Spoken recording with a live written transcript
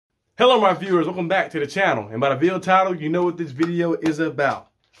Hello my viewers, welcome back to the channel. And by the video title, you know what this video is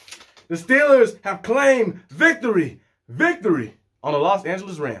about. The Steelers have claimed victory on the Los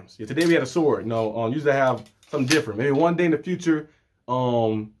Angeles Rams. Yeah, today we had a sword. Usually I have something different. Maybe one day in the future,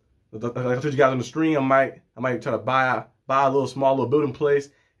 like I told you guys on the stream, I might try to buy a small little building place.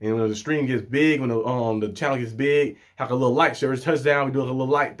 And when the stream gets big, when the channel gets big, have a little light show. Every touchdown, we do a little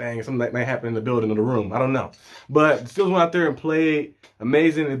light thing. Something that may happen in the building or the room. I don't know. But the Steelers went out there and played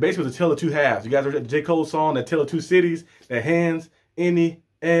amazing. It basically was a tale of two halves. You guys heard the J. Cole song, that tale of two cities. That hands in the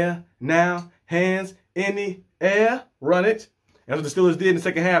air now. Hands in the air. Run it. And that's what the Steelers did in the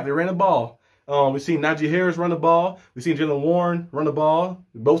second half. They ran the ball. We've seen Najee Harris run the ball. We've seen Jalen Warren run the ball.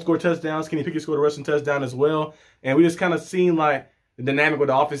 We both scored touchdowns. Kenny Pickett scored a rushing touchdown as well. And we just kind of seen like the dynamic what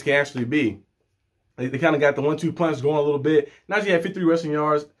the offense can actually be. They kind of got the 1-2 punch going a little bit. Najee had 53 rushing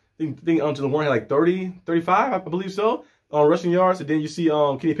yards. I think Jalen Warren had like 30, 35, I believe so, on rushing yards. And then you see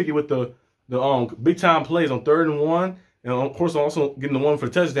Kenny Pickett with the big time plays on 3rd and 1. And of course, also getting the one for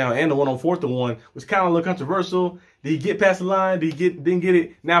the touchdown and the one on 4th and 1 was kind of a little controversial. Did he get past the line? Didn't get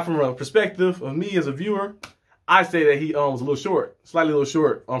it? Now, from a perspective of me as a viewer, I say that he was a little short, slightly a little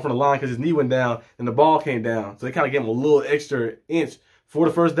short from the line because his knee went down and the ball came down. So they kind of gave him a little extra inch for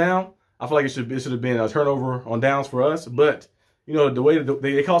the first down. I feel like it should have been a turnover on downs for us. But, you know, the way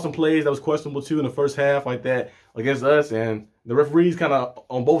they called some plays that was questionable too in the first half like that against us. And the referees kind of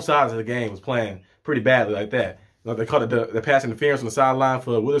on both sides of the game was playing pretty badly like that. You know, they called it the pass interference on the sideline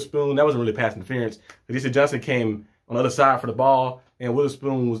for Witherspoon. That wasn't really pass interference. Adisa Johnson came on the other side for the ball, and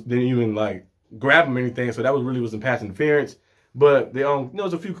Witherspoon didn't even like grab him or anything, so that wasn't pass interference. But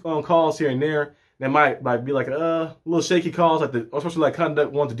there's a few calls here and there that might be like little shaky calls, like especially like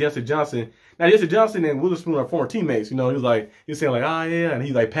conduct one to Adisa Johnson. Now Adisa Johnson and Witherspoon are former teammates. You know, he was saying like, oh yeah, and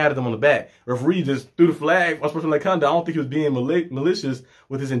he like patted them on the back. Referee just threw the flag on sportsman like conduct. I don't think he was being malicious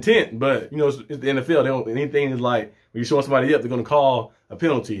with his intent, but you know, it's the NFL. Anything is like when you're showing somebody up, they're gonna call a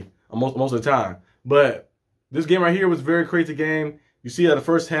penalty most of the time. But this game right here was a very crazy game. You see the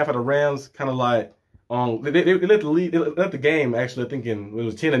first half of the Rams kind of like they let the game actually, I think it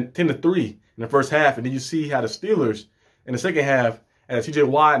was 10-3 in the first half, and then you see how the Steelers in the second half had TJ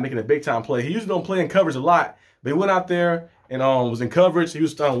Watt making a big time play. He usually don't play in coverage a lot, but he went out there and was in coverage. He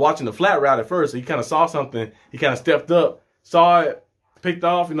was watching the flat route at first, so he kind of saw something. He kind of stepped up, saw it, picked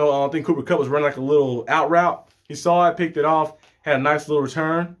off. You know, I think Cooper Kupp was running like a little out route. He saw it, picked it off, had a nice little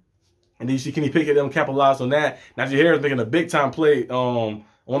return. And then you see Kenny Pickett them capitalized on that. Najee Harris making a big time play on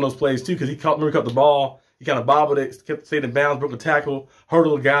one of those plays too, because he caught the ball. He kind of bobbled it, stayed in bounds, broke a tackle,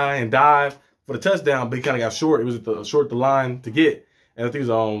 hurdled a guy, and dived for the touchdown. But he kind of got short. It was short the line to get, and I think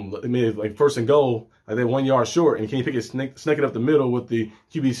it was it made it like 1st and goal. Like they 1 yard short, and Kenny Pickett snuck it up the middle with the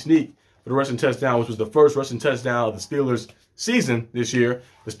QB sneak for the rushing touchdown, which was the first rushing touchdown of the Steelers season this year.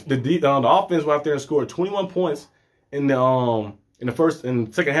 The offense went out there and scored 21 points in the first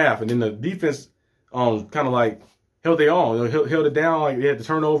and second half, and then the defense kind of like held their own. You know, held it down. Like they had the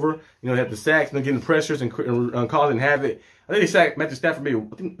turnover, you know, they had the sacks, and getting pressures and causing havoc. I think they sacked Matthew Stafford maybe,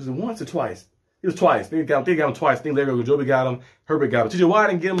 I think, was it once or twice? It was twice. They got him twice. I think Larry Ogunjobi got him. Herbert got him. TJ Watt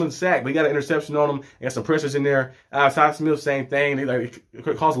didn't get him in the sack, but he got an interception on him. And got some pressures in there. Ty Smith, same thing.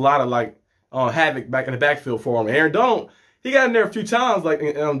 It caused a lot of like havoc back in the backfield for him. Aaron Donald, he got in there a few times, like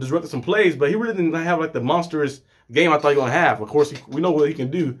disrupted some plays, but he really didn't have like the monstrous game I thought he was gonna have. Of course, we know what he can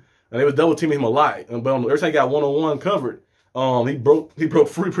do. And they was double teaming him a lot. But every time he got one-on-one covered, he broke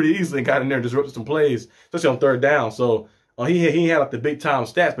free pretty easily and got in there and disrupted some plays, especially on 3rd down. So he had like the big time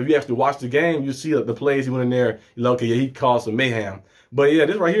stats. But if you actually watch the game, you see the plays he went in there. You're like, okay, yeah, he caused some mayhem. But yeah,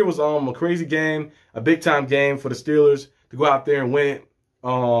 this right here was a crazy game, a big time game for the Steelers to go out there and win it.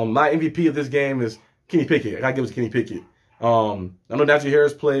 My MVP of this game is Kenny Pickett. I gotta give it to Kenny Pickett. I know Najee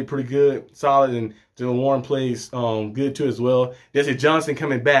Harris played pretty good, solid, and Jalen Warren plays good too as well. Adisa Johnson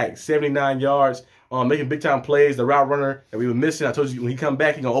coming back, 79 yards, making big-time plays, the route runner that we were missing. I told you, when he come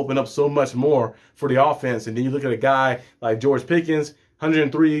back, he's going to open up so much more for the offense. And then you look at a guy like George Pickens,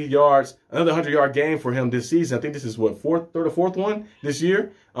 103 yards, another 100-yard game for him this season. I think this is, what, third or fourth one this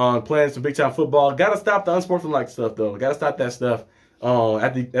year, playing some big-time football. Got to stop the unsportsmanlike stuff, though. Got to stop that stuff.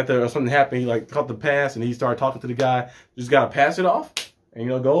 After something happened, he like caught the pass and he started talking to the guy. Just gotta pass it off and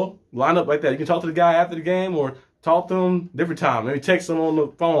go line up like that. You can talk to the guy after the game or talk to him different time. Maybe text him on the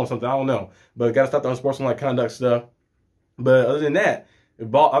phone or something. I don't know. But gotta stop the unsportsmanlike conduct stuff. But other than that,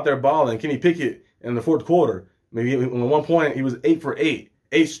 out there balling, Kenny Pickett in the 4th quarter. Maybe at one point he was 8 for 8.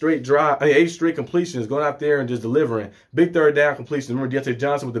 8 straight completions, going out there and just delivering. Big 3rd down completions. Remember Adisa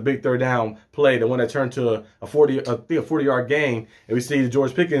Johnson with the big 3rd down play, the one that turned to a 40-yard gain. And we see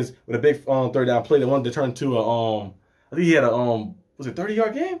George Pickens with a big 3rd down play, the one that turned to a I think he had a was it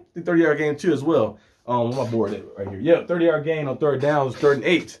 30-yard game? I think 30-yard game too as well. What's my board at right here? Yeah, 30-yard gain on third down. It was 3rd and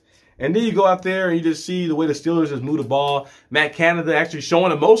 8. And then you go out there and you just see the way the Steelers just move the ball. Matt Canada actually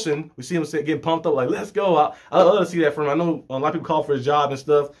showing emotion. We see him getting pumped up like, let's go. I love to see that from him. I know a lot of people call for his job and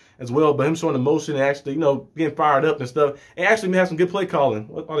stuff as well, but him showing emotion and actually, you know, getting fired up and stuff. And actually has some good play calling.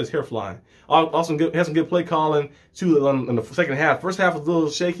 All his hair flying. Also has some good play calling too in the second half. First half was a little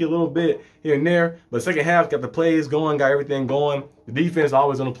shaky a little bit here and there, but second half got the plays going, got everything going. The defense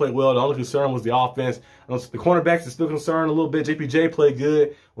always going to play well. The only concern was the offense. The cornerbacks are still concerned a little bit. JPJ played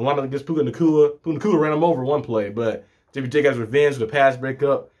good. When wound up against Puka Nacua. Puka Nacua ran him over one play, but JPJ got his revenge with a pass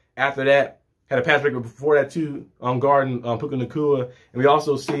breakup. After that, had a pass breakup before that too, guarding Puka Nacua. And we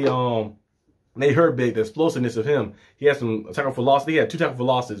also see Nate Herbig, the explosiveness of him. He had some tackle for loss. He had 2 tackle for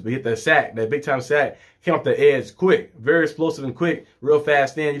losses, but he hit that sack, that big time sack, came off the edge quick, very explosive and quick, real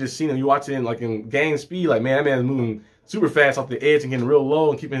fast stand. You just seen him. You watch it like in game speed, like man, that man is moving super fast off the edge and getting real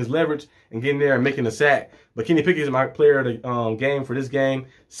low and keeping his leverage and getting there and making a sack. But Kenny Pickett is my player of the game for this game.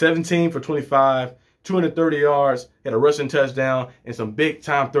 17 for 25, 230 yards, had a rushing touchdown and some big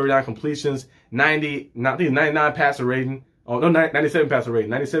time 39 completions. 99 passer rating. Oh, no, 97 passer rating.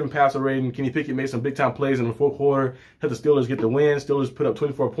 97 passer rating. Kenny Pickett made some big time plays in the fourth quarter. Helped the Steelers get the win. Steelers put up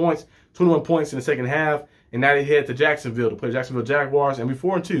 24 points, 21 points in the second half. And now they head to Jacksonville to play Jacksonville Jaguars and be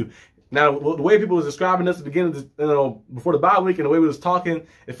 4-2. Now, the way people was describing us at the beginning of the, before the bye week and the way we was talking,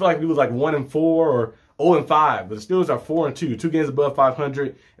 it felt like we was like 1-4 or 0-5. But the Steelers are 4-2, 2 games above 500.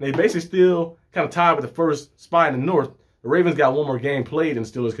 And they basically still kind of tied with the first spot in the North. The Ravens got one more game played than the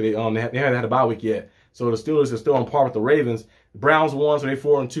Steelers because they haven't had a bye week yet. So the Steelers are still on par with the Ravens. The Browns won, so they're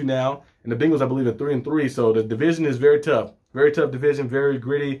 4-2 now. And the Bengals, I believe, are 3-3. So the division is very tough. Very tough division, very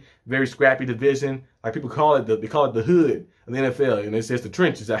gritty, very scrappy division. Like people call it, they call it the hood of the NFL. And they say it's the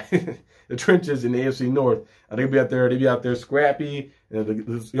trenches. The trenches in the AFC North. They'll be out there scrappy.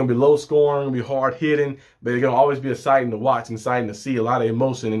 It's going to be low scoring, going to be hard hitting. But it's going to always be exciting to watch and exciting to see a lot of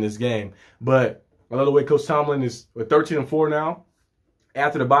emotion in this game. But I love the way Coach Tomlin is 13-4 now.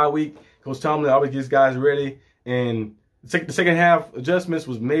 After the bye week, Coach Tomlin always gets guys ready. And the second half adjustments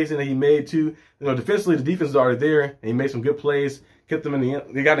was amazing that he made too. You know, defensively, the defense is already there, and he made some good plays. Kept them in the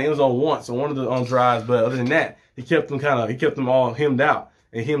end. They got in the end zone once on one of the drives, but other than that, he kept them all hemmed out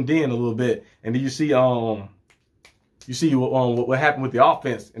and hemmed in a little bit. And then you see what happened with the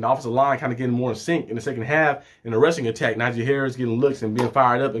offense and the offensive line kind of getting more in sync in the second half. In the rushing attack, Najee Harris getting looks and being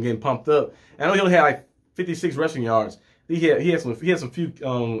fired up and getting pumped up. And I know he only had like 56 rushing yards. He had some few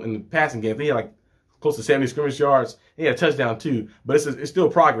in the passing game. He had like close to 70 scrimmage yards. He had a touchdown too. But it's still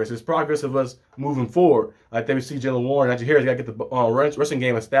progress. It's progress of us moving forward. Like that we see Jalen Warren, Najee Harris got to get the rushing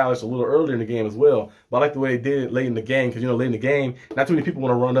game established a little earlier in the game as well. But I like the way they did it late in the game because, you know, late in the game, not too many people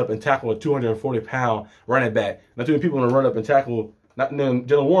want to run up and tackle a 240-pound running back. Not too many people want to run up and tackle.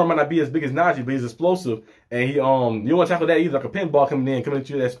 Jalen Warren might not be as big as Najee, but he's explosive. And he you don't want to tackle that either, like a pinball coming at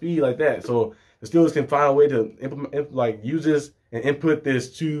you at that speed like that. So the Steelers can find a way to use this and input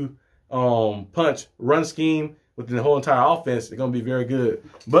this punch run scheme within the whole entire offense. They're going to be very good.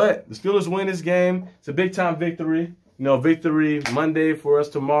 But the Steelers win this game. It's a big time victory. You know, victory Monday for us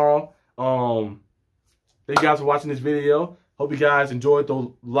tomorrow. Thank you guys for watching this video. Hope you guys enjoyed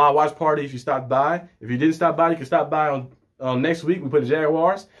the live watch party if you stopped by. If you didn't stop by, you can stop by on next week. We play the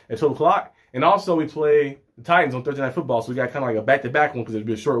Jaguars at 12 o'clock. And also we play the Titans on Thursday Night Football. So we got kind of like a back-to-back one because it'll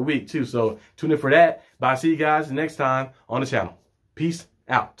be a short week too. So tune in for that. But I'll see you guys next time on the channel. Peace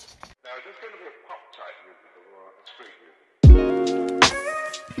out.